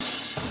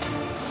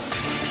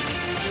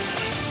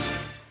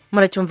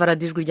muracyumva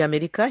radiyo ijwi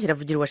ry'Amerika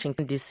iravugira i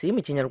Washington DC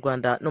mu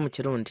kinyarwanda no mu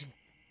kirundi.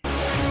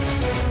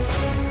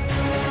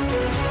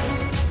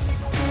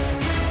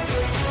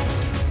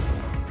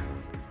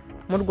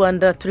 mu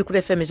Rwanda turi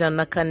kuri FM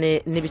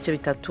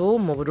 104.3,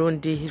 mu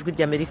Burundi ijwi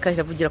ry'Amerika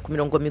iravugira ku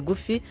mirongo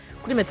migufi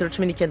kuri metero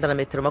 19 na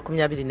metero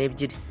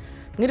 22.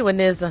 Mwiriwe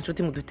neza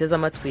nshuti muduteze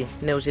amatwi,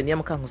 ne Eugenia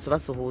Mukankuso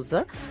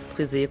basuhuza,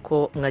 twizeye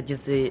ko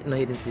mwagize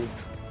noheri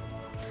nziza.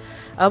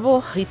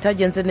 Abo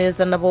itagenze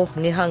neza nabo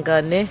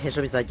mwihangane,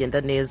 ejo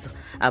bizagenda neza.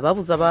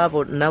 Ababuza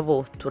babo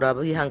nabo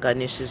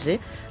turabihanganishije,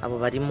 abo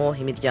barimo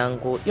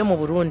imiryango yo mu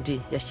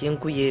Burundi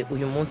yashinguye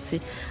uyu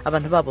munsi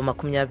abantu babo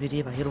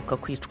 20 baheruka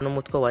kwicwa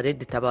n'umutwe wa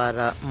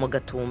Tabara mu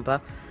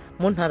Gatumba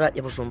mu ntara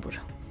ya Bujumbura.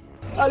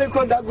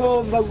 Ariko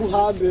ndagomba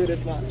guhambere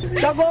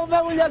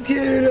ndagomba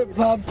kunyakire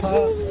papa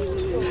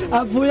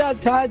avuye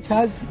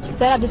atacazi.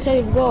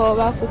 Zaraduteye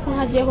ubwoba kuko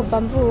ntagiye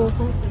kuva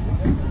mvuka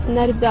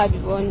sinari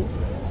bwabibone,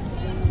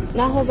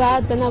 naho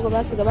baza ntabwo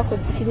basiga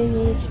bakoze ikintu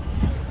nk'icyo.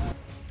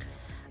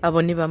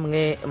 Abo ni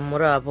bamwe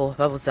muri abo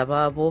babuza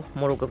babo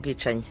muri ubwo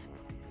bwicanyi.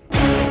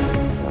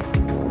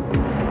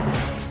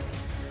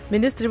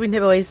 Minisitiri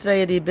w'intebe wa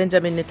Isiraheli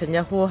Benjamin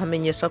Netanyahu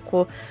amenyesha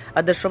ko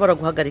adashobora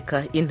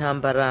guhagarika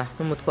intambara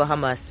n'umutwe wa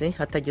Hamas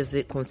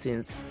atageze ku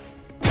ntsinzi.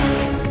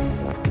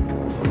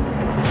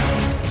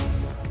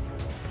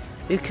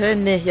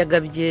 Ukraine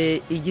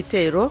yagabye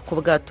igitero ku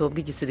bwato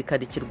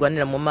bw'igisirikare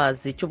kirwanira mu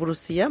mazi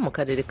cy'Uburusiya mu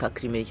karere ka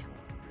Crimea.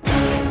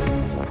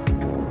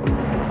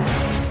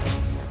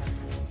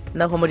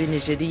 Naho muri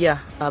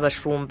Nigeria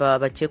abashumba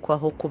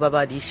bakekwaho kuba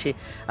barishe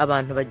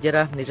abantu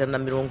bagera mu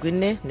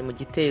 140 ni mu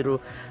gitero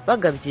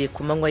bagabye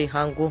ku manywa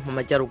y'ihangu mu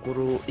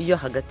majyaruguru iyo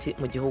hagati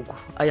mu gihugu.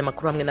 Aya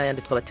makuru hamwe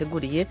n'ayandi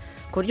twabateguriye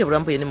ku buryo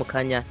burambuye ni mu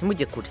kanya,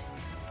 ntimujye kure.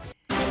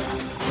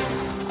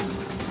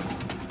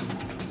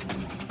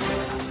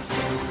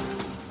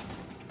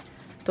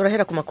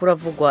 Turahera ku makuru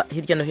avugwa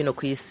hirya no hino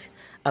ku isi.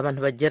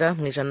 Abantu bagera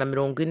mu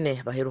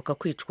 140 baheruka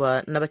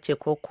kwicwa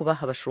n'abakekwaho kuba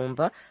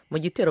abashumba mu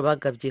gitero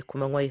bagabye ku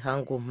manywa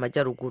y'ihangu mu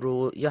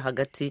majyaruguru yo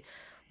hagati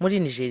muri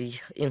Nigeria.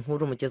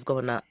 Inkuru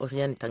mugezwaho na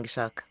Oriane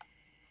Tangishaka.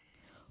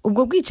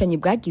 Ubwo bwicanyi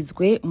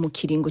bwagizwe mu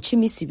kiringo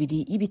c'imisi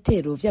 2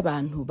 y'ibitero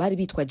vy'abantu bari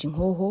bitwaje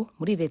inkoho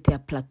muri leta ya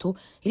Plateau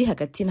iri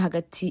hagati na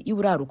hagati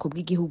y'uburaruko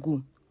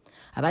bw'igihugu.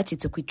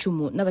 Abacitse ku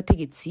icumu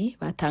n'abategetsi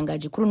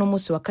batangaje kuri uno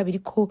munsi wa kabiri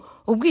ko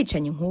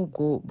ubwicanyi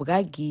nk'ubwo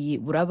bwagiye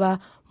buraba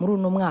muri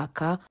uno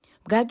mwaka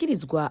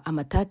bwagirizwa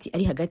amatati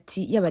ari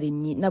hagati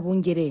y'abarimyi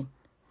n'abungere.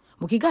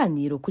 Mu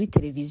kiganiro kuri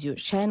televiziyo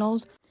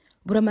Channels,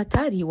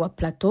 buramatari wa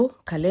Plateau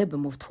Caleb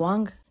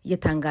Muftwang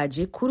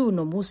yatangaje kuri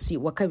uno munsi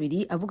wa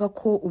kabiri avuga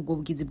ko ubwo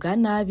bugizi bwa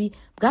nabi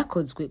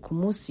bwakozwe ku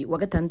munsi wa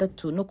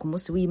gatandatu no ku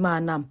munsi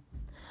w'Imana.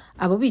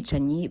 Abo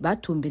bicanyi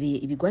batumbereye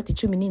ibigwati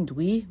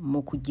 17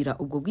 mu kugira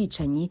ubwo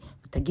bwicanyi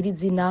butagira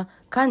izina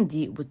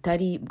kandi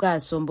butari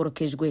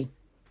bwasomborokejwe.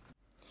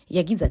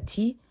 Yagize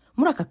ati,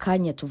 muri aka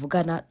kanya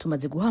tuvugana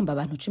tumaze guhamba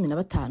abantu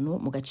 15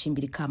 mu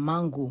gacimbiri ka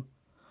Mangu.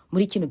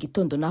 Muri kino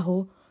gitondo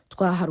naho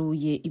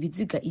twaharuye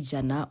ibiziga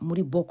 100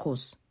 muri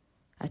Bokos.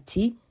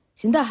 Ati,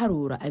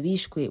 sindaharura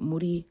abishwe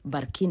muri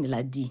Barkin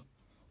Ladi.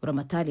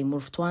 Buramatari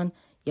Murftwan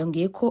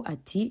yongeye ko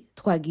ati,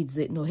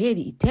 twagize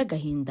noheri iteye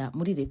agahinda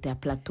muri leta ya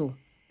Plateau.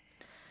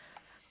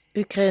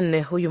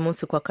 Ukraine uyu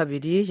munsi kwa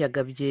kabiri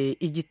yagabye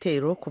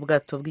igitero ku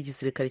bwato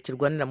bw'igisirikare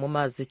kirwanira mu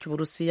mazi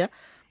cy'Uburusiya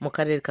mu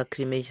karere ka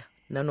Crimea.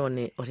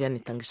 Nanone Oriane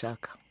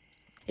Tangishaka.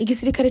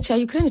 Igisirikare ca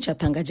Ukraine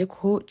catangaje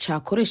ko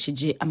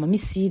cakoresheje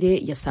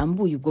amamisire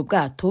yasambuye ubwo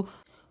bwato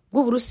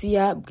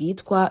bw'Uburusiya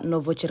bwitwa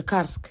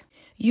Novocherkassk.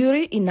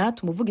 Yuri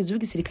Inat, umuvugizi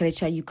w'igisirikare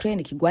ca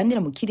Ukraine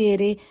kigwanira mu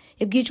kirere,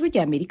 yabwijwe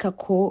rya Amerika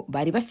ko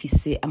bari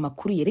bafise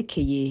amakuru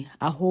yerekeye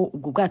aho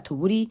ubwo bwato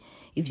buri,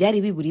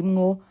 ivyari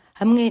biburimwo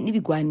hamwe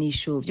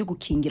n'ibirwanisho vyo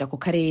gukingira ko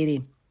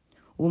karere.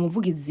 Uwo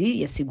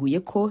muvugizi yasiguye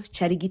ko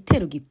cari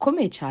igitero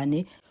gikomeye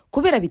cyane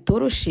kubera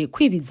bitoroshe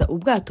kwibiza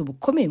ubwato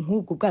bukomeye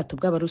nk'ubwo bwato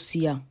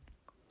bw'Abarusiya.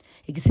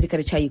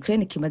 Igisirikare ca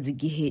Ukraine kimaze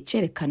igihe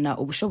cerekana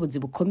ubushobozi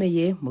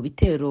bukomeye mu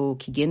bitero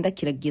kigenda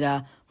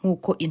kiragira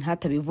nk'uko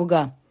intata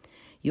bivuga.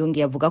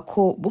 Yongeye avuga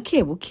ko buke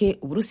buke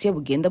Uburusiya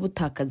bugenda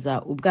butakaza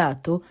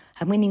ubwato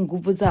hamwe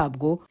n'inguvu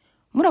zabwo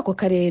muri ako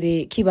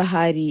karere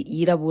k'ibahari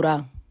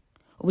yirabura.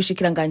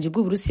 Ubushikiranganje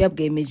bw'Uburusiya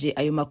bwemeje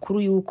ayo makuru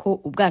yuko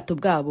ubwato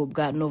bwabo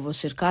bwa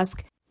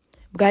Novocherkassk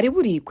bwari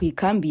buri ku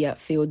ikambi ya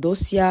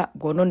Feodosia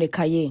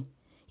bwononekaye.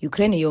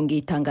 Ukraine yongeye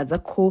itangaza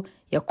ko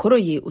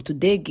yakoroye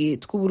utudege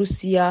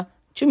tw'Uburusiya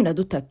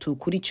 13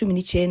 kuri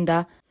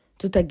 19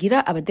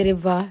 tutagira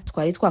abadereva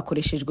twari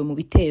twakoreshejwe mu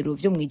bitero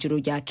vyo mwijoro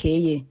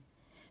ryakeye.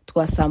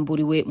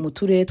 Twasamburiwe mu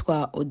turere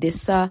twa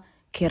Odessa,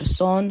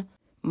 Kherson,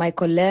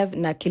 Mykolaiv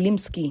na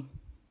Kilimski.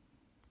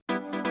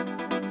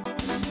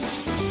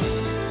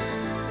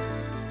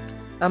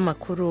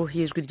 Amakuru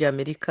y'ijwi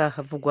ry'Amerika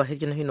havugwa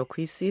hirya no hino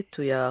ku isi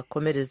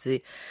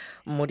tuyakomereze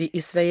muri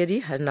Isiraheli,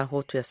 hari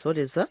naho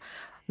tuyasoreza.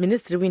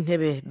 Minisitiri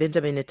w'intebe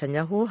Benjamin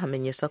Netanyahu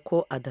amenyesha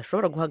ko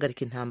adashobora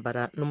guhagarika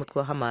intambara n'umutwe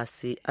wa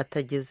Hamas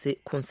atageze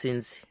ku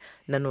ntsinzi.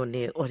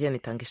 Nanone Oriane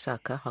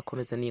Tangishaka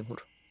hakomeza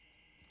n'inkuru.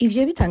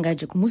 ivyo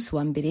bitangaje ku munsi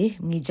wa mbere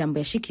mu ijambo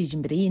yashikirije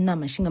imbere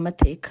y'inama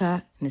nshingamateka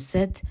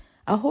Knesset,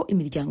 aho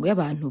imiryango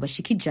y'abantu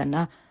bashika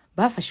 100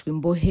 bafashwe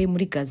imbohe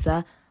muri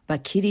Gaza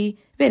bakiri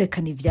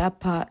berekana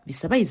ivyapa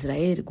bisaba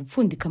Isiraheli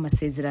gupfundika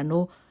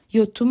amasezerano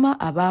yotuma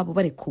ababo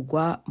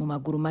barekugwa mu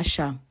maguru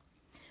masha.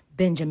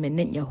 Benjamin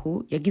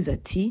Netanyahu yagize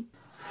ati,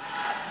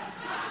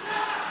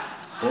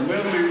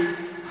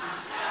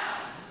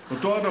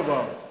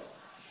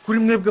 kuri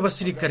mwebwe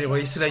abasirikare ba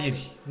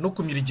Isiraheli no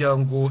ku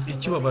miryango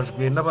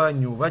ikibabajwe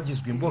n'abanyu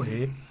bagizwe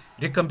imbohe,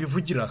 reka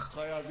mbivugira aha,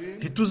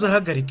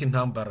 ntituzahagarika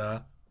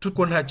intambara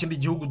tuko nta kindi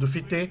gihugu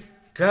dufite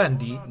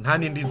kandi nta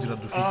n'indi nzira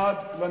dufite.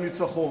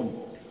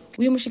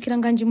 Uyu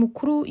mushikiranganji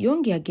mukuru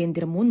yongeye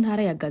agendera mu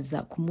ntara ya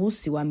Gaza ku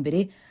munsi wa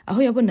mbere,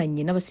 aho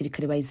yabonanye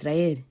n'abasirikare ba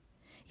Isiraheli.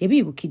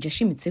 Yabibukije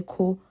ashimitse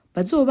ko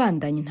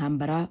bazobandanya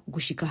intambara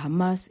gushika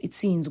Hamas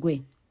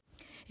itsinzwe.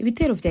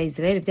 Ibitero vya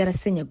Isiraheli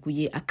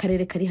vyarasenyaguye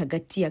akarere kari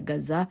hagati ya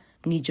Gaza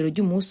mw'ijoro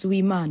ry'umunsi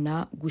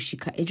w'Imana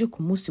gushika ejo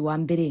ku munsi wa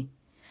mbere.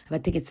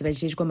 Abategetsi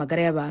bajejwe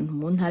amagara y'abantu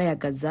mu ntara ya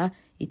Gaza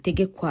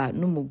itegekwa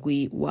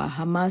n'umugwi wa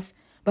Hamas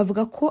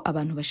bavuga ko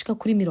abantu bashika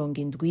kuri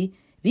 70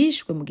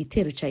 bishwe mu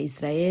gitero ca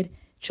Isiraheli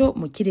co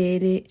mu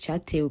kirere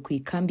catewe ku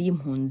ikambi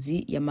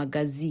y'impunzi ya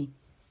Magazi.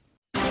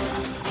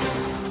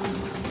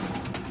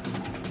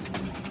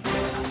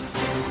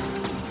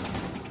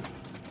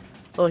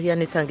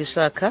 Oriane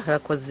Tangishaka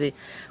harakoze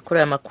kuri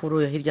aya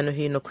makuru ya hirya no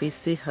hino ku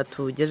isi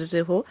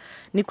hatugejejeho.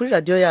 Ni kuri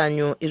radio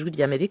yanyu Ijwi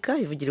ry'Amerika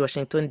ivugira i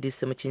Washington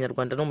DC mu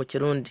Kinyarwanda no mu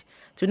Kirundi.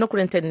 Turi no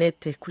kuri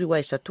internet kuri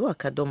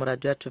wa3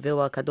 radio yacu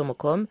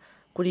voa.com,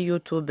 kuri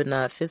YouTube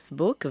na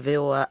Facebook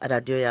VOA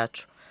radio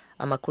yacu.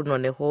 Amakuru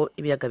noneho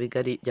ibiyaga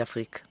bigari bya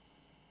Afrika.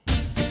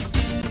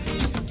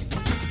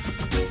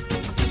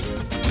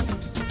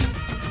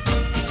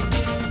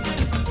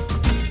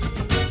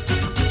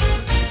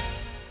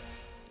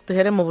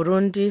 Duhere mu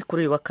Burundi.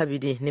 Kuri uyu wa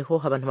kabiri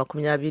niho abantu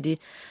 20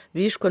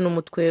 bishwe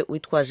n'umutwe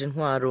witwaje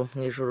intwaro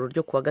mu ijoro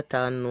ryo kuwa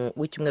gatanu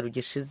w'icyumweru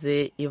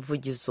gishize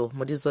ivugizo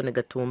muri zone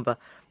Gatumba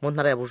mu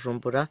ntara ya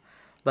Bujumbura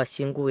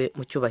bashinguwe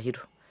mu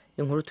cyubahiro.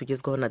 Inkuru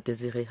tugezweho na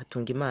Desire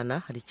Hatungimana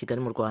hari i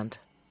Kigali mu Rwanda.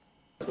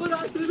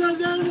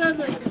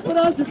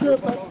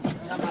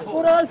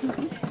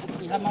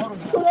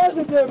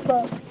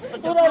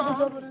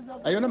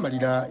 Ayo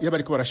n'amarira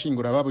y'abariko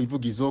barashingura babo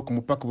ivugizo ku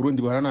mupaka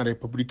Burundi buhana na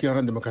Republika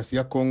Iharanira Demokarasi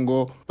ya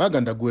Kongo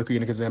bagandaguwe ku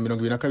igenekerezo ya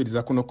 22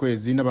 za kuno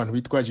kwezi n'abantu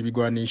bitwaje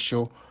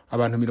ibirwanisho.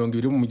 Abantu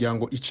 20 mu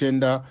muryango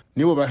 9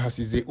 nibo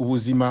bahasize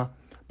ubuzima,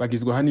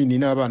 bagizwe hanini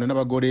n'abana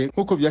n'abagore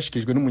nkuko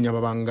vyashikijwe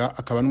n'umunyamabanga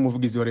akaba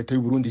n'umuvugizi wa leta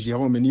y'u Burundi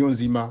Jérôme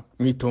Niyonzima.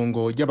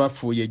 Mwitongo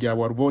ry'abapfuye rya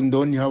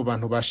Warubondo ni habo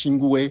bantu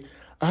bashinguwe,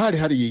 ahari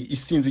hari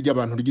isinzi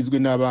ry'abantu rigizwe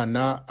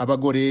n'abana,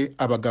 abagore,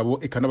 abagabo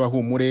eka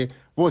n'abahumure,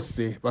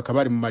 bose bakaba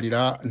bari mu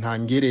marira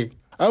ntangere.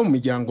 Abo mu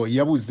miryango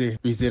yabuze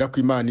bizera ko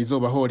Imana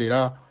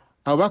izobahorera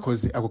abo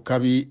bakoze ako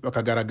kabi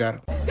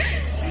bakagaragara.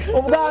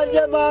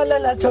 Ubwanje Mana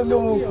naco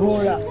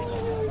nokora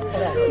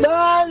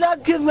nana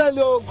kimwe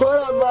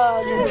nokora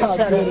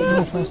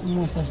Mana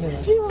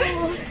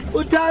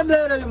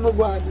utamere mu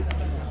Rwanda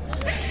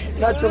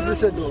naco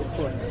fise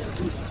nokora,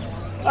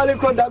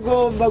 ariko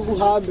ndagomba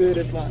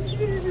guhambere Mana,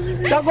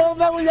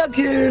 ndagomba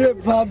kunyakire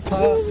papa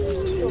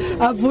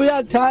avuye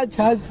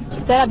atacazi.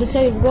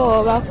 Zaraduteye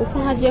ubwoba kuko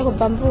nkagiye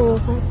kuva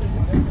mvuka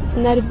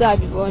sinari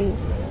bwabibone,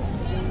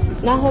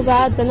 naho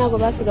baza ntabwo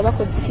basiga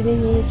bakoze ikiri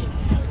nk'icyo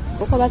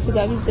kuko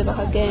basiga bize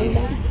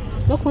bakagenda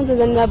no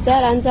kunzanira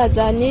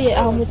byaranzazaniye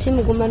aho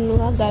umutima ugumana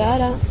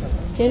uhagarara.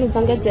 Je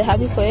numva ngeze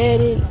habi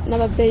kweri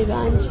n'ababyeyi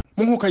banje.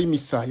 Mu nkuka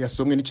y'imisa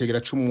yasomwe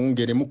n'icegera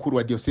c'umwungere mukuru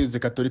wa diocese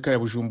katolika ya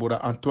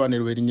Bujumbura Antoine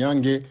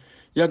Ruwerinyange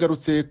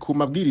yagarutse ku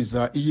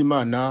mabwiriza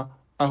y'Imana,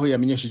 aho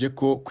yamenyesheje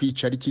ko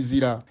kwica ari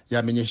kizira.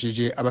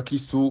 Yamenyesheje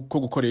abakristu ko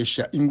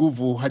gukoresha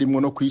inguvu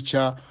harimo no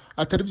kwica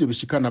atari byo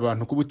bishikana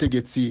abantu ku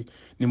butegetsi.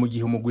 Ni mu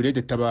gihe umugwire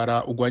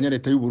detabara ugwanya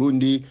leta y'u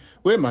Burundi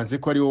wemanze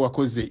ko ari wo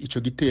wakoze ico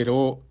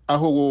gitero,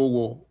 aho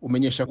wowo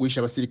umenyesha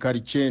guhisha abasirikari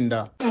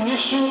 9.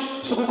 Inyishu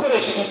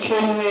gukoresha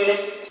ikemwe,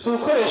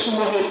 gukoresha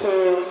umuheto,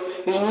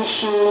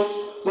 inyishu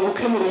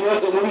ubukemura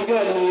ibibazo mu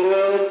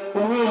biganiro,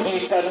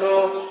 umwumvikano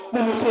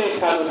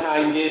n'umutekano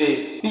ntangere.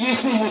 Iyi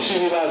si inyishu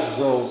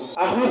ibibazo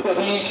ahubwo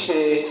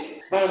bishe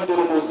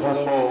bandura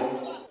umuvumo.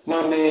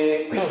 None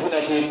kw'izina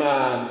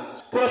ry'Imana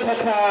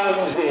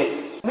turatakambye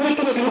muri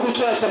kino gihugu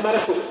cyacu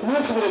amaraso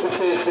ntusubire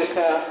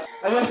guseseka,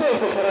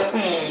 amaseseka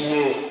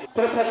arakwiye.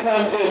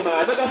 Turatakambye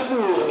Mana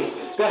agafuni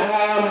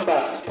gahamba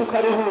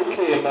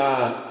tukaruhuke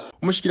Mana.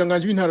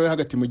 Umushikiranganje w'intara yo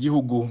hagati mu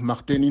gihugu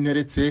Martin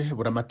Interetse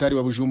buramatari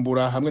wa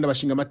Bujumbura hamwe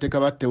n'abashingamateka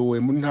batewe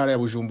mu ntara ya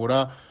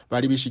Bujumbura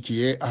bari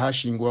bishikiye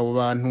ahashinguwe abo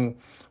bantu.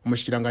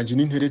 Umushikiranganje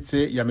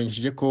Interetse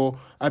yamenyesheje ko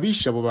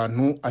abisha abo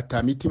bantu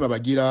atamitima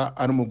bagira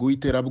ari umugwi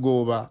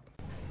w'iterabwoba.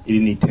 Iri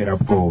ni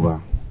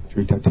iterabwoba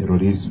cyo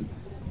terrorisme.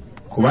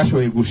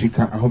 Kubashoboye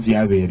gushika aho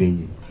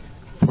vyabereye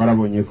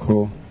twarabonye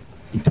ko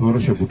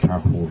itoroshe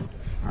gutahura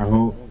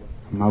aho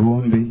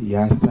amabombe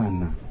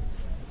yasana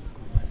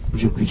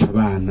uje kwica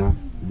abana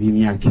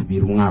b'imyaka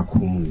 2 umwaka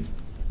umwe.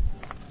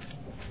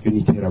 Iyo ni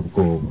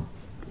iterabwoba.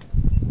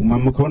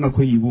 umama ukabona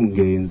ko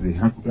yibungenze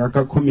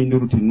akakomina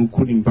uruti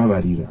n'ukuri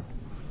mbabarira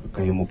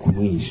ukahemuka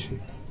umwishe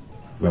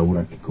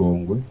babura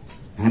kigongwe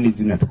nta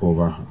n'izina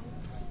twobaha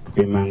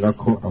twemanga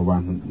ko abo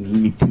bantu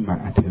n'imitima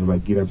atari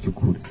bagira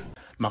by'ukuri.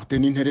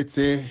 Martin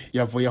Nteretse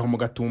yavuye aho mu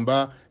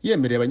Gatumba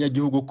yemereye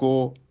abanyagihugu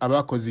ko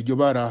abakoze iryo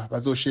bara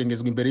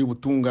bazoshengezwa imbere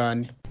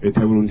y'ubutungane. Leta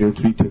y'Uburundi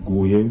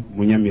turiteguye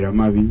mu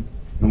Nyamiramabi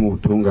no mu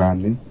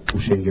butungane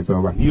gushengeza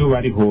abo bantu iyo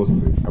bari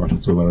hose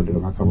abatutsi barondera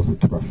mpaka bose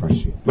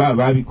tubafashe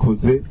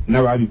babikoze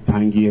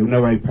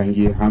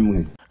n'ababipangiye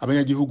hamwe.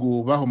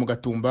 Abanyagihugu baho mu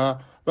Gatumba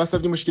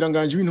basabye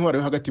umushikiranganje w'intwaro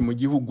yo hagati mu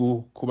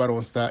gihugu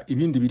kubaronsa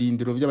ibindi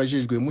birindiro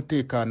by'abajejwe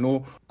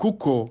umutekano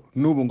kuko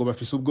n'ubu ngo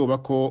bafise ubwoba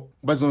ko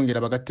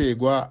bazongera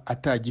bagategwa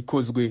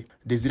atagikozwe.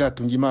 Desire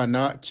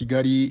Hatungimana,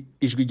 Kigali,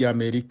 Ijwi rya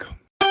Amerika.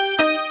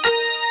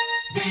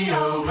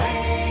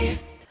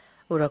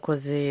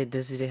 Urakoze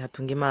Desire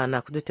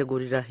Hatungimana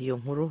kudutegurira iyo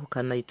nkuru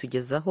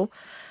ukanayitugezaho.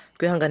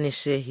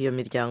 Twihanganishe iyo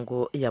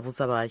miryango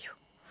yabuze abayo.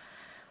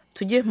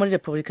 Tugiye muri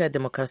Repubulika ya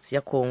Demokarasi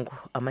ya Kongo.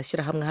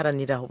 Amashyirahamwe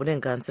haranira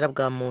uburenganzira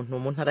bwa muntu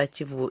mu ntara ya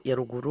Kivu ya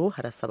ruguru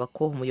harasaba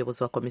ko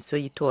umuyobozi wa komisiyo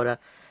y'itora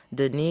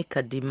Denis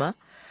Kadima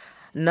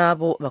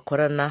nabo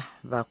bakorana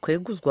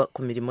bakweguzwa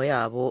ku mirimo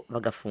yabo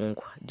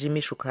bagafungwa.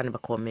 Jimmy Shukrani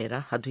bakomera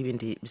haduha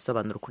ibindi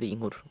bisobanuro kuri iyi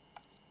nkuru.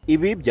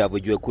 Ibi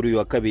byavugiwe kuri uyu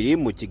wa kabiri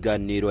mu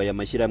kiganiro aya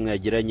mashyirahamwe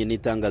yagiranye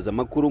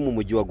n'itangazamakuru mu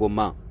mujyi wa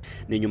Goma.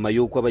 Ni nyuma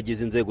y'uko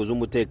abagize inzego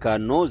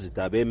z'umutekano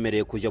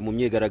zitabemereye kujya mu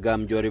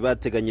myigaragambyo bari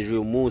bateganyije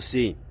uyu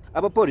munsi.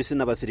 Abapolisi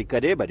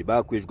n'abasirikare bari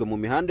bakwijwe mu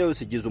mihanda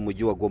yose igize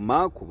umujyi wa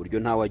Goma ku buryo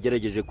nta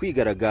wagerageje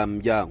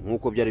kwigaragambya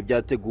nk'uko byari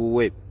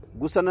byateguwe.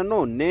 Gusa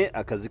nanone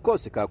akazi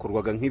kose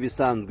kakorwaga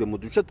nk'ibisanzwe mu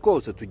duce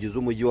twose tugize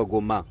umujyi wa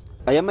Goma.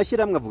 Aya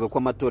mashyirahamwe avuga ko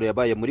amatora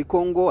yabaye muri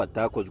Kongo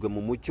atakozwe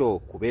mu mucyo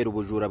kubera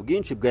ubujura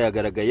bwinshi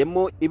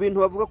bwayagaragayemo, ibintu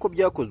bavuga ko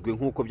byakozwe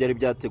nk'uko byari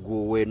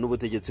byateguwe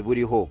n'ubutegetsi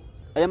buriho.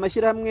 Aya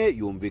mashyirahamwe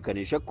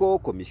yumvikanisha ko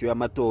komisiyo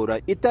y'amatora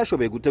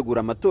itashoboye gutegura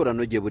amatora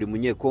anogeye buri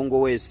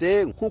munyekongo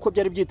wese nk'uko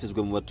byari byitezwe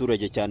mu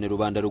baturage cyane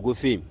rubanda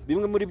rugufi.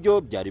 Bimwe muri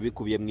byo byari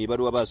bikubiye mu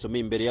ibaruwa basomeye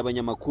imbere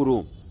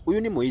y'abanyamakuru.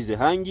 Uyu ni Moise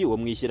Hangi wo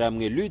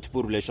mwishyirahamwe Lutte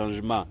pour le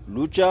changement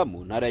Lucha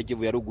mu ntara ya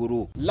Kivu ya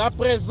ruguru. La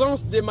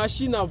présence des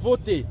machines à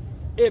voter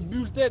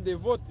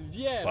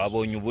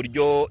Babonye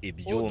uburyo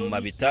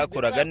ibyuma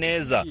bitakoraga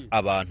neza,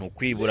 abantu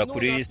kwibura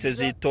kuri liste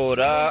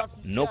z'itora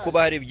no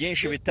kuba hari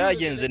byinshi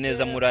bitagenze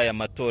neza muri aya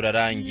matora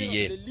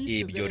arangiye.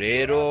 Ibyo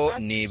rero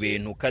ni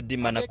ibintu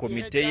Kadima na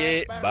komite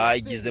ye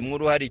bagizemo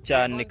uruhare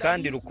cyane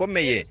kandi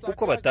rukomeye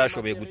kuko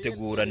batashoboye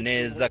gutegura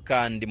neza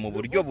kandi mu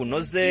buryo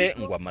bunoze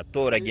ngo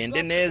amatora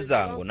agende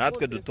neza ngo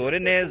natwe dutore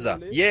neza.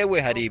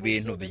 Yewe hari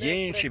ibintu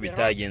byinshi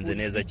bitagenze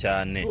neza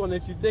cyane.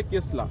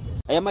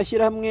 Aya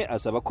mashyirahamwe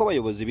asaba ko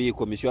abayobozi b'iyi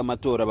komisiyo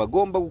y'amatora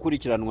bagomba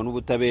gukurikiranwa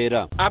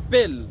n'ubutabera.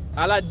 Appel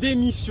à la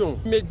démission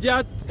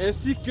immédiate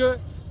ainsi que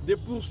des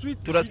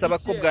poursuites. Turasaba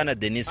ko bwana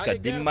Denis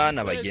Kadima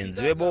na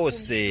bagenzi be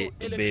bose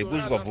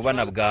beguzwa vuba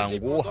na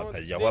bwangu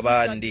hakajyaho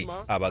abandi.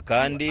 Aba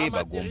kandi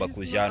bagomba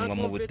kujyanwa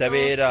mu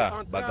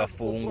butabera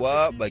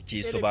bagafungwa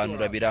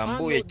bakisobanura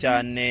birambuye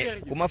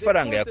cyane ku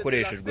mafaranga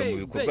yakoreshejwe mu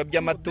bikorwa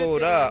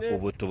by'amatora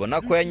ubu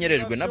tubona ko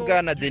yanyerejwe na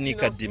bwana Denis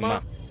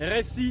Kadima.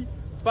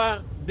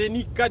 Par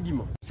Denis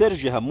Kadima.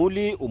 Serge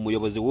Hamuli,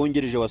 umuyobozi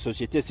wungirije wa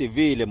société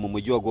civile mu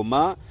mujyi wa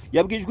Goma,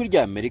 yabwijwe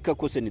rya Amerika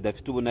ko se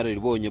nidafite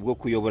ubunararibonye bwo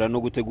kuyobora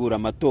no gutegura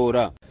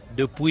amatora.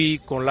 Depuis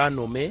qu'on l'a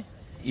nommé,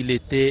 il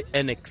était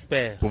un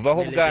expert. Kuva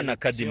aho bwana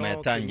Kadima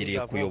yatangiriye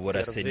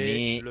kuyobora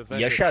seni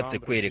yashatse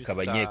kwereka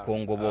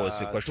abanyekongo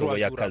bose ko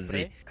ashoboye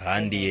akazi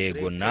kandi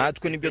yego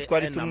natwe nibyo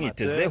twari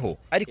tumwitezeho,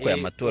 ariko aya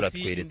matora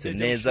tweretse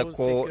neza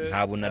ko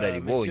nta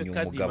bunararibonye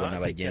umugabo na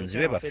bagenzi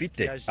be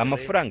bafite.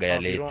 Amafaranga ya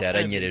leta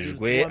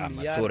yaranyerejwe,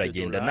 amatora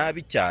agenda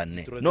nabi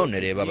cyane. None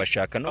reba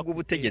bashaka no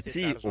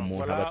gubutegetsi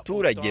umuntu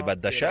abaturage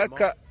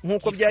badashaka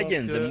nk'uko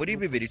byagenze muri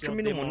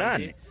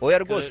 2018. Oya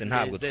rwose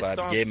ntabwo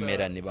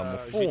twabyemera, ni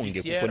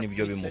bamufunge kuko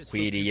nibyo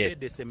bimukwiriye.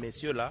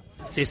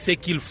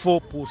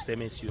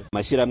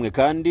 Mashyirahamwe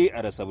kandi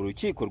arasaba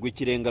urukiko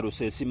rw'ikirenga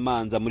rusesa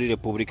imanza muri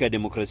Repubulika ya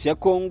Demokarasi ya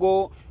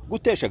Kongo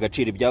gutesha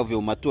agaciro ibyavuye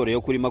mu matora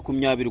yo kuri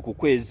 20 ku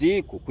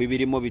kwezi kuko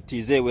ibirimo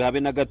bitizewe habe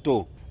na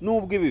gato.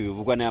 Nubwo ibi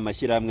bivugwa n'aya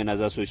mashyirahamwe na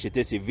za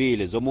société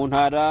civile zo mu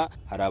ntara,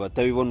 hari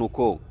abatabibona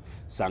uko.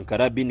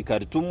 Sankara bin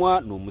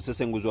Kartumwa ni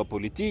umusesenguzi wa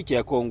politiki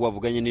ya Kongo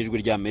avuganye n'Ijwi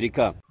rya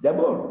Amerika.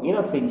 D'abord,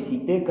 ina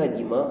féliciter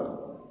Kadima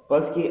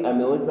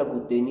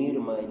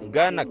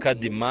Bwana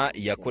Kadima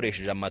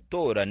yakoresheje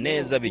amatora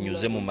neza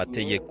binyuze mu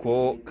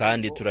mategeko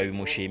kandi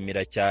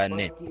turabimushimira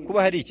cyane.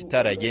 Kuba hari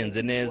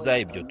ikitaragenze neza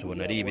ibyo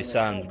tubona ari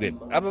ibisanzwe.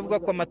 Abavuga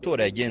ko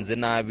amatora yagenze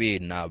nabi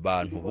ni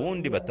abantu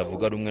bundi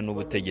batavuga rumwe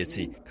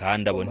n'ubutegetsi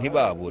kandi abo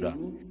ntibabura.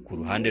 Ku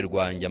ruhande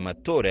rwanjye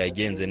amatora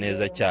yagenze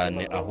neza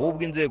cyane,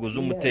 ahubwo inzego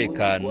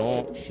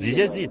z'umutekano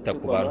zije zita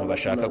ku bantu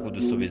bashaka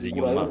kudusubiza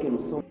inyuma.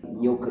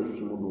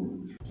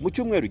 mu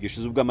cyumweru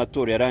gishize ubwo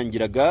amatora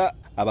yarangiraga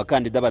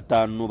abakandida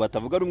 5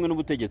 batavuga rumwe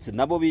n'ubutegetsi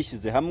nabo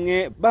bishyize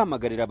hamwe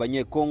bahamagarira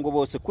abanyekongo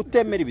bose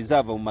kutemera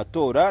ibizava mu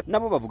matora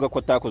nabo bavuga ko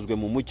atakozwe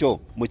mu mucyo.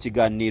 Mu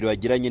kiganiro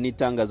yagiranye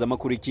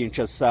n'itangazamakuru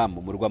Kinshasa mu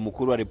murwa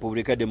mukuru wa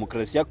Repubulika ya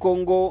Demokarasi ya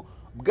Kongo,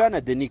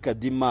 Bwana Denis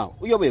Kadima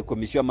uyoboye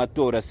komisiyo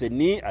y'amatora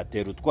seni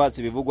atera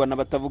utwatsi bivugwa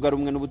n'abatavuga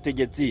rumwe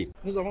n'ubutegetsi.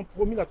 Nous avons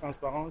promis la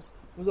transparence,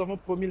 nous avons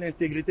promis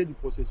l'intégrité du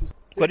processus.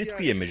 Twari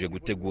twiyemeje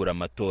gutegura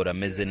amatora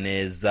ameze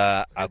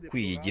neza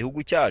akwiye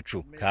igihugu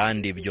cyacu,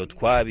 kandi ibyo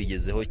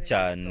twabigezeho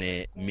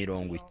cyane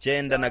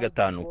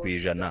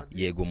 95%.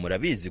 Yego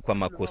murabizi ko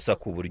amakosa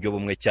ku buryo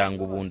bumwe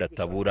cyangwa ubundi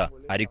atabura,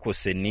 ariko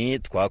seni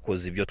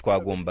twakoze ibyo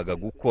twagombaga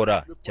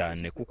gukora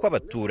cyane kuko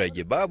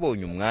abaturage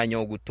babonye umwanya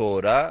wo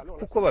gutora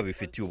kuko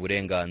babifitiye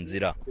uburenganzira.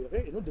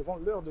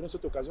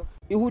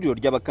 Ihuriro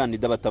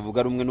ry'abakandida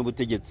batavuga rumwe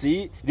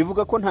n'ubutegetsi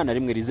rivuga ko nta na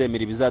rimwe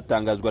rizemera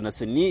ibizatangazwa na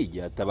seni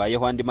igihe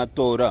hatabayeho andi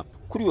matora.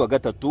 Kuri uyu wa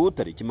gatatu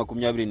tariki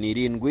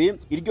 27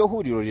 iryo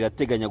huriro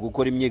rirateganya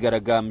gukora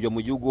imyigaragambyo mu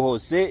gihugu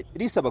hose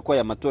risaba ko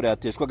aya matora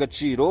yateshwa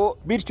agaciro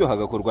bityo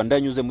hagakorwa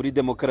ndanyuze muri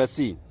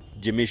demokarasi.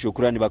 Jimmy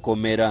Shukrani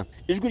Bakomera,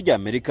 Ijwi rya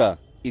Amerika,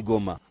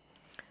 Igoma.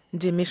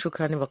 Jimmy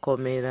Shukrani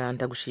Bakomera,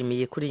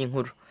 ndagushimiye kuri iyi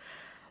nkuru.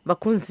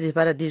 Bakunzi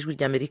baradijwi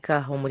rya Amerika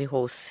ho muri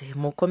hose,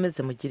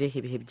 mukomeze mugire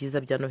ibihe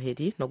byiza bya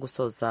Noheli no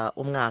gusoza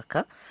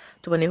umwaka.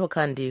 Tuboneyeho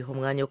kandi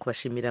umwanya wo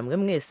kubashimira mwe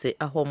mwese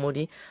aho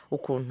muri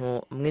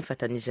ukuntu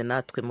mwifatanyije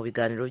natwe mu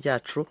biganiro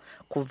byacu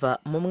kuva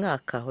mu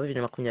mwaka wa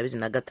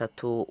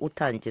 2023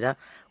 utangira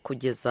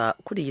kugeza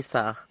kuri iyi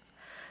saha.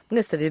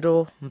 Mwese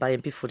rero mbaye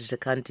mbifurije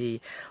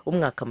kandi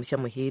umwaka mushya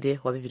muhire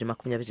wa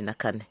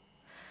 2024.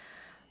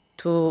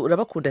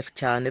 Turabakunda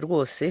cyane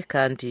rwose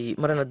kandi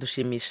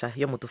muranadushimisha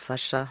iyo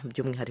mudufasha,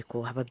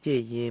 by'umwihariko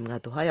ababyeyi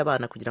mwaduhaye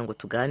abana kugira ngo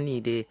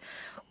tuganire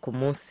ku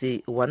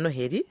munsi wa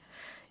Noheli.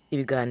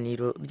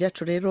 Ibiganiro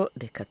byacu rero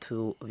reka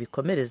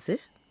tubikomereze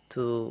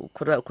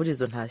kuri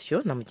izo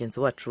ntashyo na mugenzi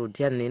wacu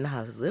Diane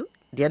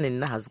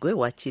Nahazwe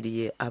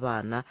wakiriye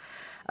abana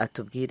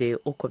atubwire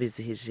uko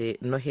bizihije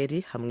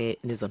Noheli hamwe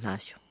n'izo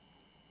ntashyo.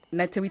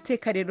 Natewe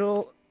iteka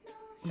rero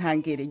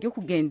ntangere ryo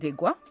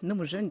kugendegwa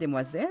n'umujene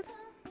demoiselle.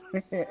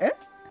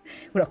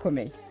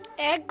 Urakomeye?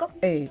 Ego.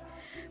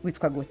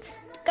 Witwa gute?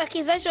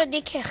 Gakiza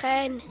Jody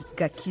Keren.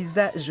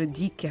 Gakiza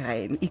Jody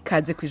Keren.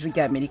 Ikaze ku Ijwi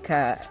rya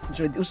Amerika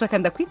Jody. Ushaka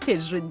ndakwite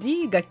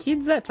Jody,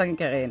 Gakiza canke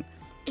Keren?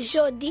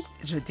 Jody.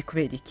 Jody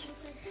kubera iki?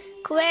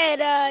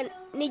 Kubera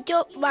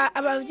niryo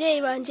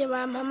abavyeyi banje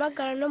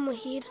bampamagara no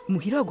muhira.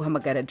 Muhira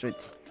baguhamagara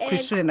Jody?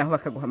 Kw'ishure naho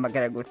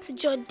bakaguhamagara gute?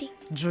 Jody.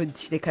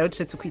 Jody. Reka rero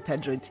tuce kwita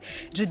Jody.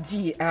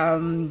 Jody,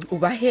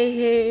 uba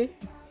hehe?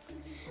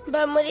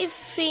 Ba muri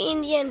Free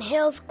Indian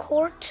Hills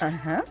Court.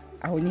 Aha,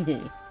 aho ni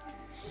hehe?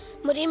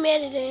 Muri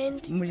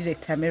Maryland. Muri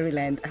leta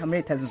Maryland, aha muri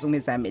leta zunze ubumwe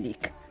za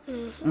Amerika.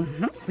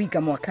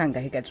 Wiga mu wa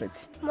kangahe ga Jody?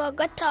 Mu wa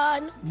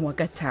gatanu. Mu wa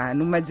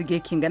gatanu. Umaze igihe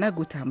kingana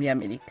gute muri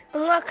Amerika?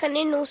 Umwaka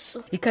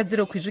n'inusu. Ikaze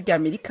rero ku Ijwi rya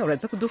Amerika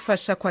uraza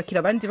kudufasha kwakira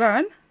abandi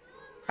bana?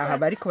 Aha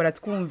bariko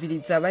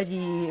baratwumviriza bari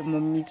mu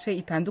mice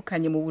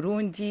itandukanye mu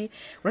Burundi.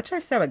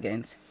 Uracafise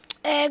abagenzi?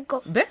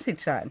 Ego. Benshi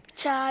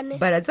cyane.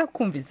 Baraza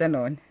kumviza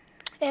none.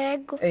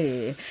 Ego.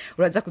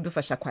 Uraza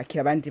kudufasha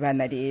kwakira abandi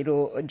bana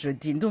rero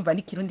Jody. Ndumva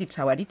n'ikirundi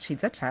cawe ari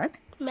ciza cyane.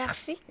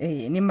 Merci.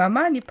 Ni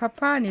mama ni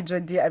papa ni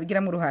Jody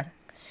abigira mu ruhara?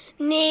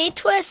 Ni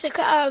twese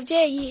ka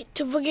abavyeyi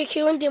tuvuga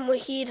ikirundi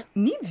muhira.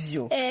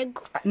 Nivyo?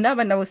 Ego.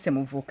 N'abana bose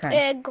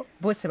muvukana? Ego.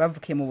 Bose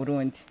bavukiye mu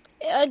Burundi?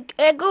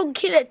 Ego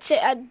kiretse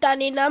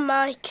Dani na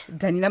Mike.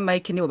 Dani na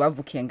Mike nibo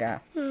bavukiye ngaha?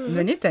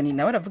 None Dani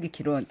nawe aravuga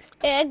ikirundi?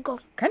 Ego.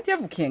 Kandi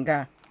yavukiye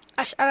ngaha?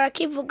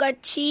 Arakivuga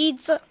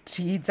ciza.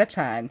 Ciza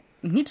cyane.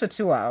 Nk'ico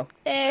ci wawe?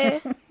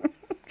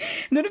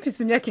 None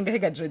ufise imyaka ingahe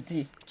ga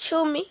Jody?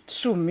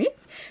 10.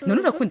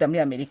 None urakunda muri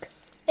Amerika?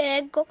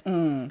 Ego.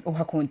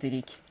 Uhakundira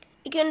iki?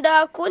 Icyo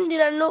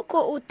ndahakundira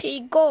nuko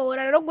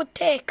utigora no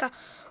guteka.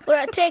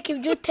 Urateka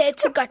ibyo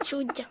utetse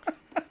ugacurya.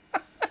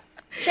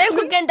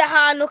 Cyangwa kugenda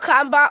ahantu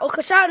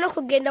ukashaka no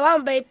kugenda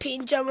wambaye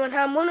pinjama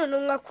nta muntu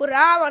numwe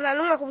akuraba nta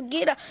numwe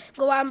akubwira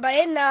ngo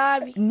wambaye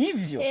nabi.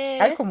 Nivyo?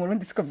 Ariko mu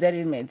Burundi siko byari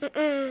bimeze.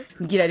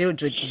 Mbwira rero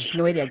Jody,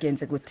 Noel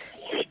yagenze gute?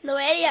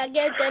 Noel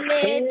yagenze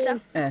neza.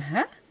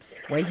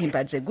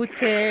 Wayihimbaje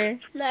gute?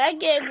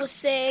 Naragiye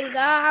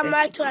gusenga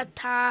hama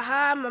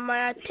turataha mama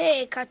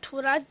arateka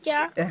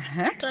turarya.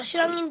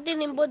 Turashira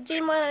nk'indirimbo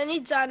z'Imana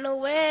n'iza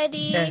Noel.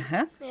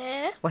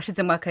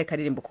 Washizemo akahe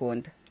karirimbo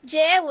ukunda?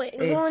 Jewe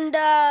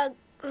nkunda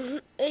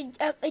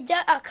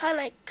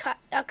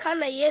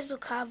akana Yesu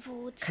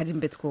kavutse.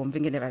 Karimbe twumve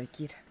ingene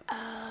babigira.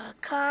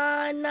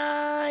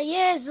 Akana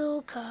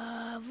Yesu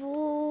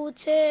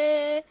kavutse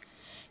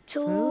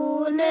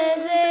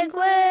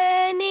tunezerwe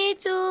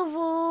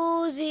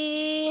nituvuze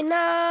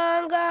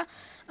inanga.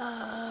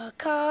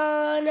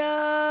 Akana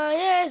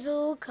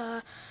Yesu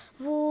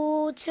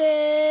kavutse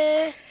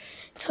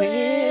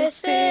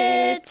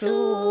twese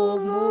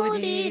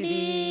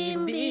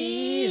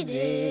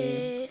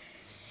tumuririmbire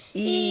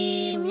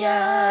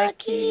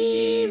imyaka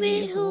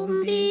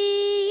ibihumbi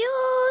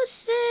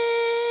yose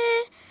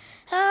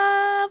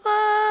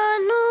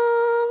abantu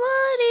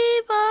bari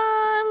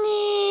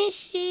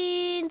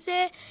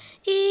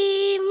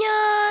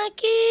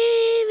imyaka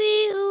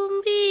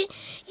ibihumbi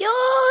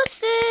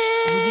yose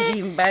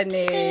ndirimba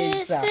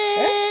neza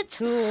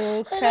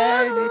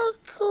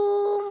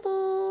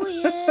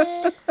turamukumbuye.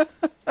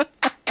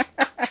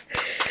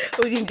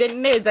 urimbye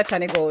neza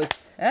cyane rwose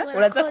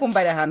uraza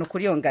kumbarira ahantu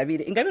kuri iyo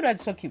ngabire. Ingabire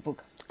urazi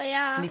kivuga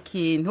ni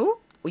ikintu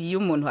iyo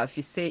umuntu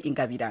afise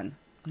ingabirano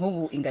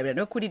nk'ubu ingabirano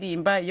yo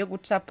kuririmba yo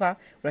gucapa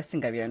urasa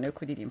ingabirano yo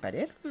kuririmba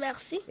rero.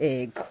 Merci.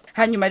 Ego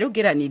hanyuma rero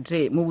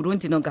ugeranije mu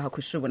Burundi no ngaha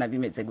kwishuri ubona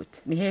bimeze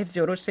gute? Ni hehe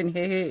vyoroshe ni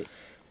hehe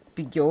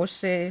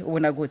biryoshe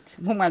ubona gute?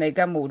 Nk'umwana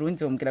yiga mu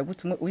Burundi bamubwira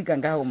gute wiga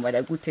ngaha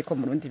umubara gute ko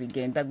mu Burundi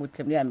bigenda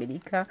gute muri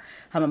Amerika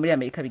hama muri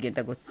Amerika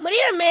bigenda gute? Muri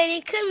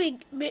Amerika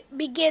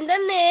bigenda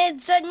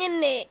neza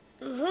nyene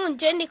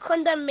nkunje niko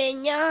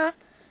ndamenya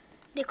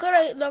niko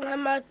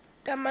ronka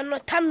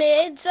amanota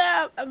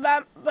meza.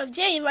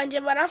 Abavyeyi banje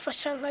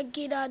baramfasha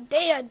nkagira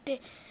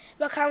deyade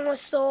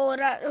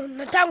bakankosora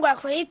natangwa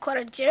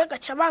kuyikora jewe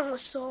gaca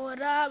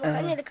bankosora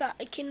bakanyereka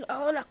ikintu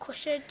aho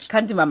nakosheje.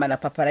 Kandi mama na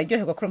papa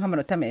araryoherwa kuronka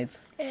amanota meza?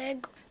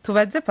 Ego.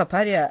 Tubaze papa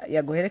ari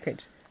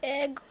yaguherekeje?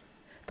 Ego.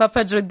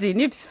 Papa Jody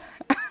nibyo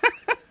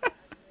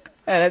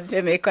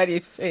arabyemeye ko ari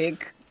ivyo.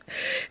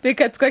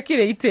 Reka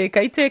twakire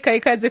Iteka. Iteka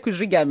ikaze ku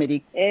Ijwi rya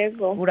Amerika.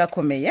 Ego.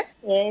 Urakomeye?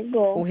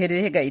 Ego.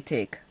 Uherereye ga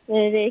Iteka?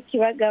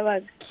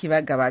 Kibagabaga.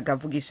 Kibagabaga.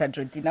 Vugisha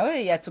Jody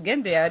nawe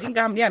yatugendeye ari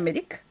ngaha muri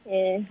Amerika?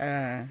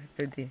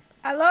 Jody.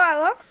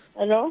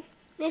 Alo?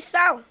 Ni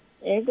sawa?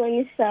 Ego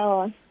ni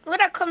sawa.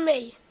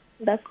 Urakomeye?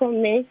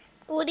 Ndakomeye.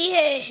 Uri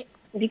hehe?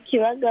 Ndi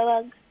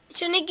Kibagabaga.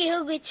 Ico ni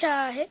igihugu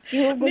cyahe?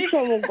 Igihugu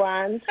cyo mu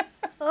Rwanda.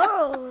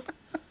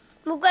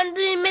 Mu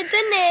Rwanda bimeze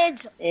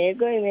neza?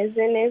 Ego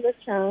bimeze neza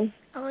cyane.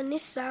 Aho ni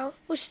sawa.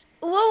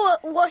 Wowe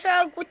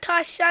ushaka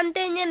gutasha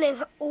nde nyene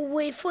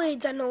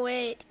wifuriza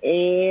Noel?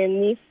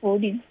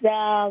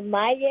 Nifuriza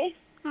Maye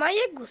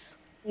gusa?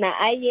 Na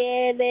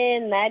Ayere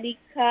na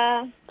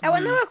Rika. Abo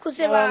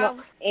n'abakuze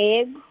bawe?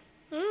 Ego.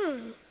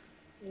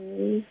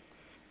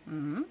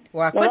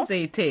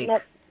 Wakoze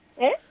Iteka?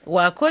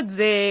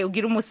 Wakoze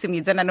ugira umunsi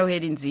mwiza na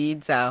Noheli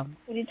nziza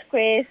kuri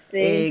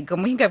twese. Ego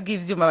muhinga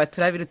bw'ivyuma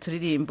baturabira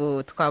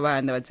uturirimbo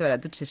tw'abana baze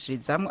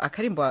baraducishirizamo.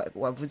 Akarimbo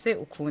wavuze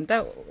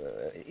ukunda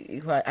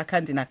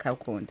akandi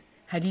nakakunda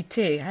hari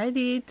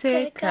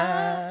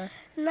iteka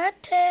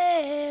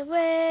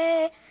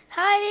natewe,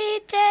 hari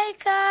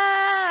iteka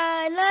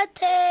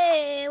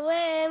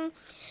natewe,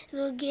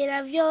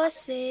 rugira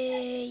byose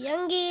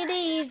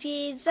yangiriye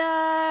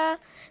ibyiza,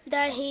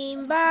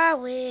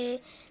 ndahimbawe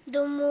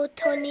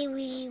ndumutoni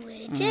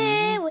wiwe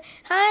jewe,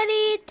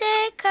 hari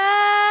iteka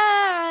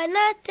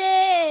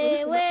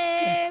natewe,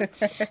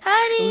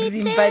 hari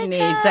urimba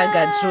neza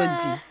ga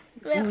Jody,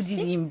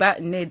 uririmba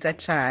neza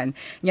cyane.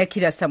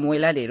 Nyakira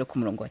Samuela rero ku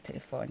murongo wa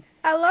telefone.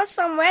 Allo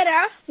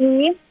Samuela?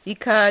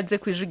 Ikaze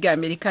ku Ijwi rya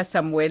Amerika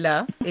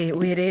Samuela.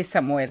 Uhereye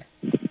Samuela?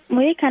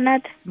 Muri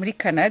Canada. Muri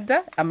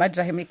Canada?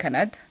 Amajahe muri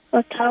Canada?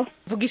 Ottawa.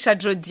 Vugisha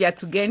Jody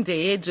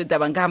yatugendeye. Jody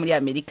abangaha muri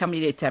Amerika muri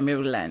leta ya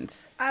Maryland.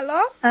 Allo?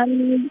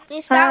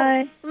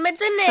 Misa,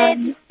 umeze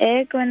neza?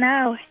 Ego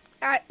nawe?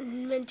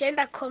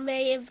 Mjenda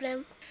komeye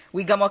vrem.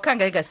 Wiga mu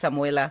kangahe ga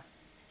Samuela?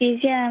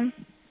 6e.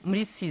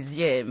 Muri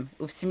 6e.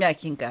 Ufise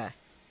imyaka ingahe?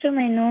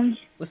 11.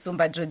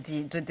 Usumba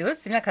Jody. Jody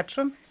wese imyaka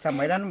 10.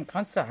 Samuela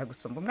n'umukansi wawe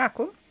gusumba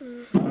umwaka.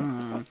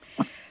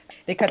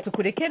 Reka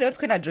tukureke rero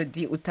twe na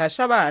Jody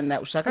utasha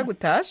abana ushaka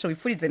gutasha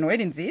wifurize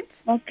Noel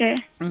nziza. Okay.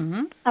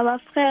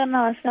 Abafrère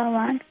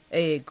n'abasabana.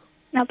 Ego.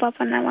 Na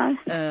papa na mama.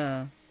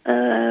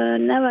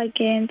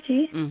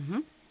 N'abagenzi.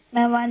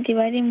 N'abandi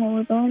bari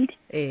mu Burundi.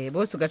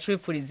 Bose ugaca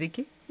wifuriza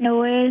iki?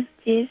 Noel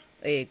nziza.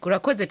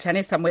 Urakoze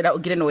cyane Samuela,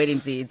 ugire Noel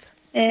nziza.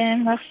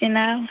 Merci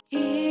nawe.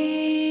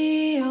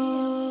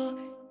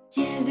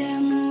 Ngeze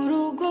mu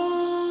rugo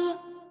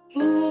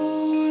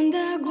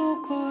nkunda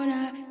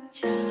gukora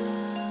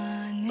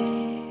cyane,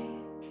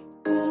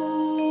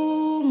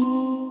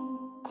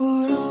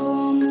 umukoro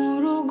wo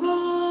mu rugo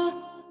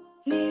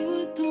ni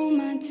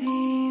utuma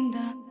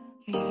nsinda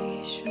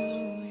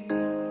mw'ishuri.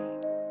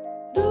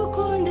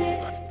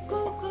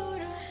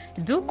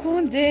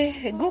 Dukunde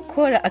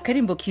gukora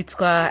akarimbo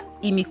kitwa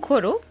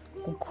imikoro,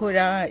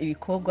 gukora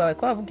ibikorwa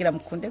bariko bavugira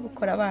mukunde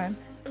gukora abana.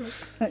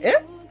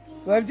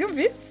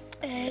 Wabyumvise?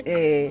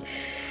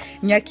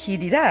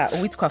 Nyakirira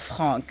uwitwa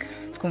Frank,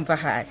 twumva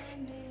hari.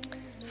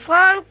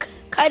 Frank,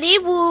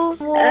 karibu.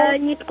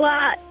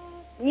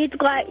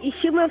 Nitwa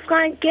Ishimwe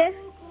Frank,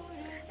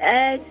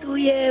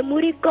 tuye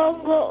muri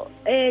Congo,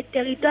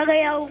 territoire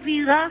ya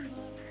Uvira,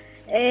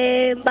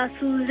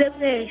 mbasuze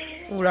mwese.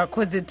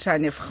 Urakoze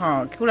cyane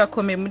Frank.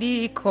 Urakomeye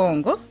muri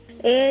Congo?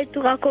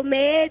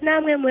 Turakomeye,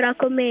 namwe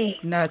murakomeye.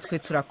 Natwe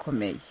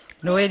turakomeye.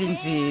 Noel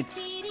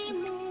nziza.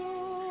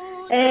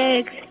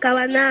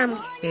 Kaba namwe.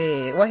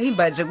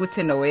 Wahimbaje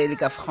gute Noel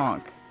ga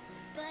Frank?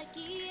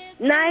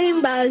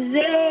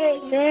 Nahimbaze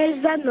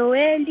neza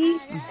Noeli.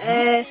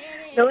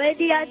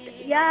 Noeli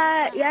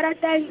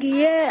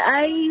yaratangiye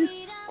ari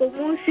ku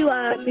munsi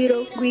wa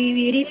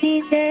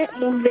 24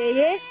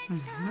 Muveye.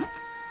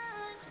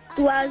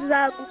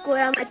 Tuwaza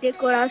gukora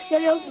amadekorasiyo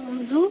yo mu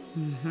nzu.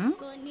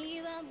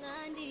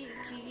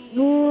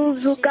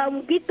 buzuka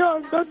mu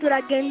gitondo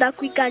turagenda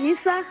ku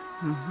ikanisa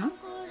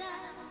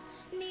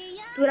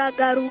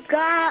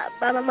turagaruka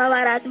mama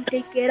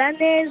baradutekera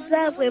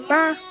neza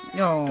wema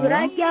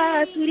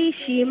turarya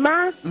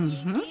turishima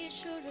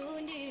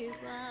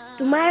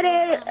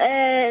tumare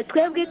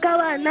twebwe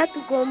k'abana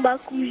tugomba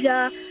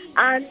kuja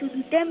ahantu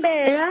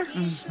dutembera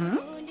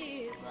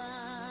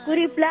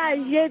kuri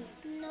plage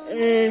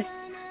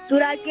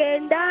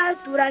turagenda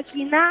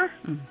turakina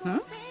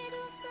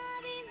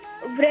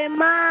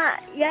vrema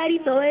yari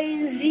noheli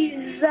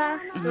nziza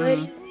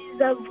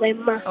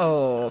vrema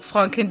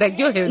Frank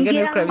ndaryohewe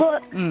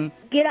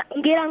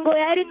ngira ngo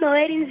yari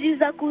noheli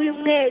nziza kuri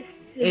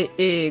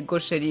mwese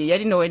gosheri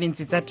yari noheli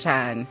nziza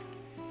cane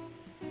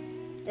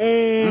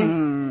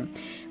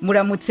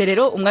muramutse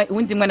rero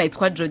uwundi mwana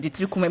yitwa Jody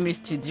turi kumwe muri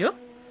studio.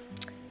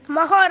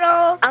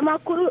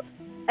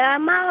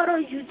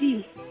 Amahoro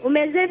Judy,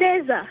 umeze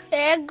neza?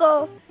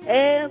 Ego.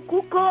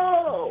 Kuko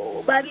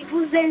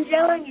babivuze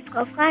njewe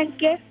nitwa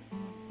Franke.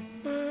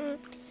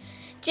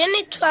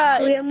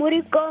 Uye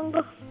muri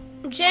Congo.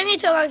 Je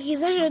nitwa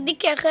Kiza Jody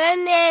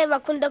Kerene,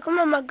 bakunda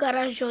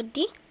kumamagara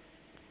Jody.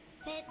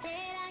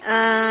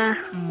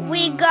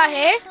 Wiga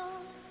he?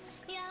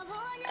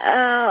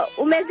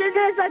 Umeze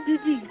neza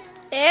Judy?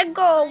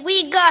 Ego,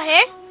 wiga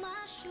he?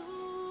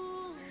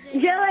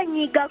 Jewe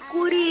nyiga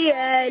kuri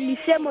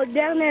lycée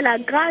moderne la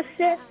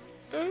Grace.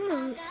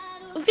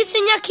 Ufise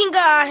imyaka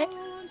ingahe?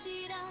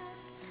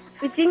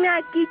 Mfite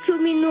imyaka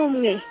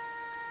 11.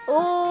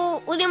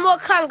 Uri mu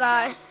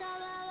kangahe?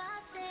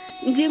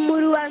 Ndi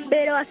muri wa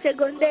mbere wa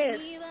secondaire.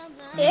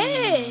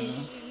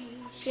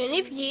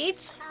 Ni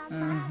byiza.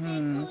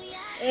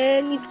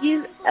 Ni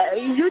byiza.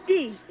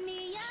 Judy.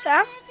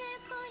 Sa?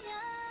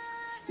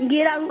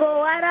 Ngira ngo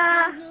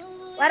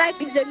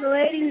waragize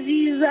noheli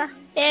nziza.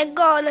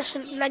 Ego,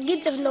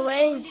 nagize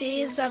noheli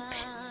nziza pe.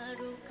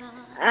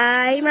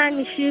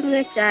 Imana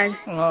ishimwe cyane.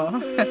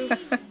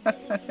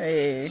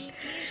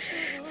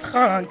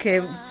 Frank,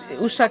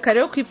 ushaka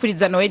rero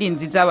kwifuriza noheli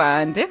nziza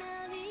bande?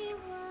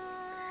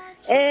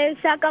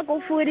 Shaka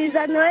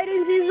kufuriza noheli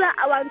nziza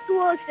abantu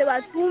bose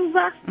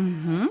batumva.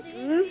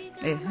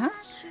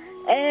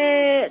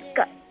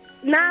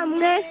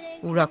 Namwe.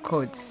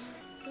 Urakoze.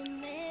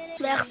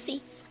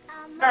 Merci.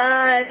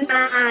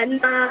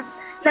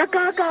 Na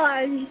kaka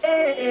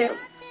wanje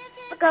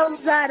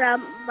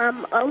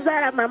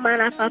uzara mama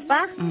na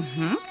papa.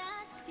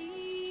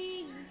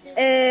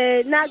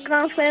 Na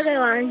grand frère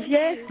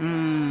wanje.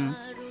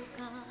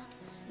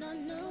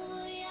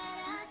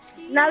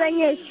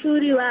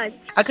 N'abanyeshuri bacu.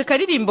 Aka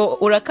karirimbo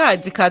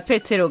urakazi ka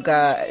Petero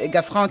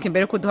ga Frank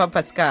mbere ko duha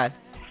Pascal.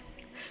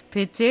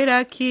 Petero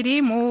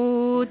akiri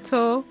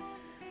muto.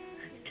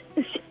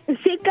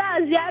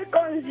 Sikazi ariko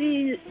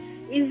nzi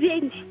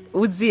izindi.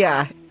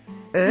 Uzia.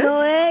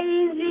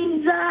 Noheli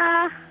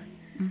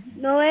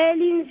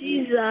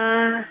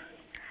nziza.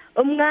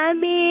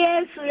 Umwami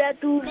Yesu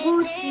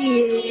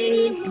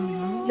yatuvukiye.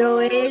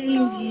 Noheli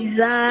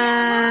nziza.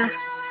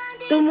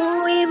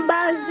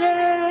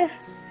 Tumuhimbaze.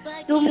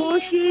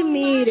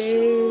 Tumushimire.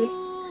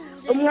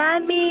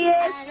 Umwami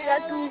Yesu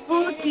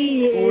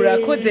yatuvukiye.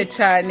 Urakoze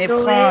cyane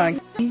Frank.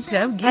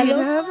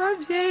 Jabwira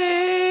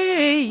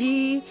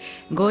abavyeyi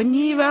ngo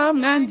niba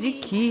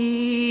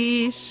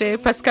mwandikishe.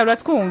 Pascal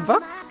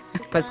uratwumva?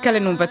 Pascal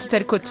numva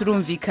tutariko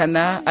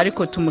turumvikana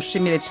ariko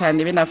tumushimire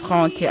cyane be na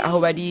Frank aho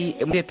bari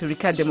muri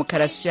Republika ya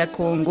Demokarasi ya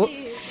Kongo.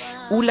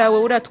 Ula we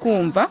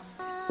uratwumva?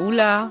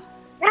 Ula.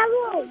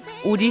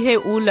 Urihe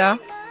Ula?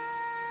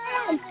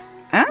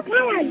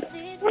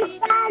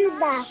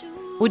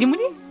 Uri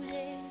muri?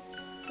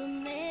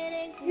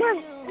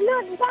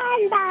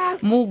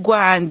 Mu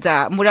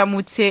Rwanda.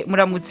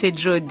 Muramutse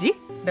Jody.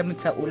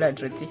 Ndamutsa Ula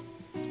Jody.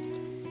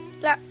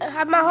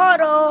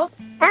 Amahoro.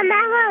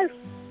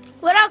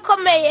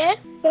 Urakomeye?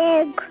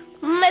 Yego.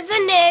 Mumeze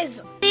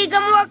neza. Biga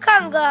mu wa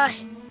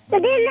kangahe?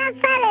 Turi na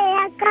sare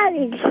ya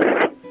kabiri.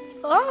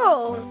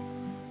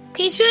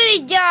 Kw'ishuri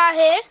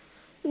ryahe?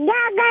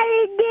 Rya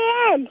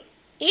Garidiyeni.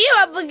 Iyo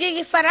bavuga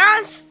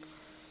igifaransa?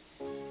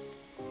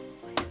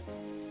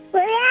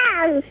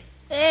 Oya.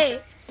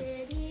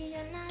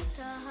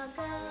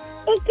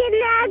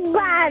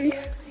 Ikinyarwanda.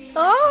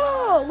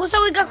 Gusa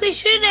wiga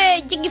kw'ishuri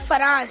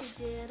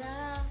ry'igifaransa?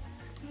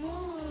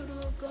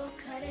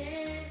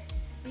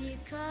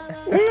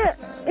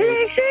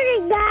 Ishuri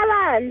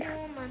ry'abana.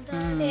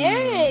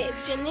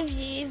 Ibyo ni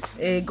byiza.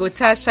 Ego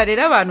tasha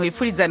rero abantu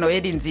bipfuriza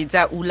noheli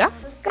nziza Ula.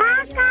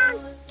 Kaka.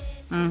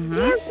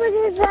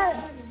 Bipfuriza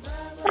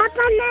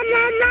papa na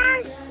mama.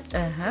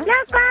 Na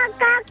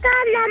kaka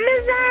na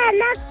mzee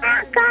na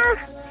kaka.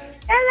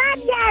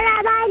 Ababyara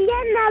banjye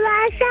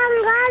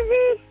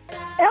n'abashangazi.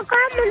 Eko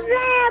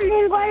mzee mu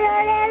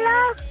ngororero.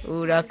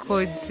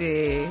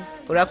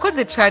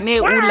 Urakoze cyane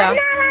Ula.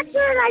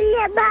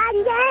 N'abaturanyi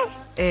banjye.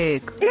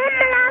 Ego.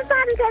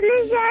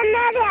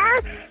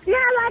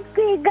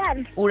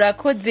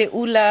 Urakoze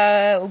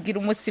Ula ugira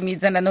umunsi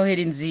mwiza na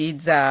noheli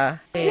nziza.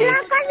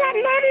 Urakoze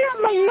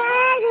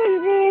noheli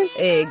nziza.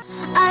 Ego.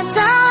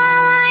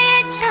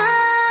 Atawaye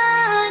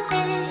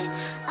cyane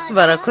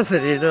barakoze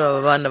rero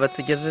aba bana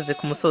batugejeje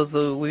ku musozo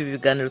w'ibi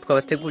biganiro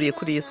twabateguriye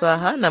kuri iyi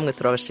saha namwe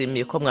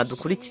turabashimiye ko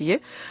mwadukurikiye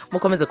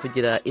mukomeze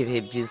kugira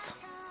ibihe byiza.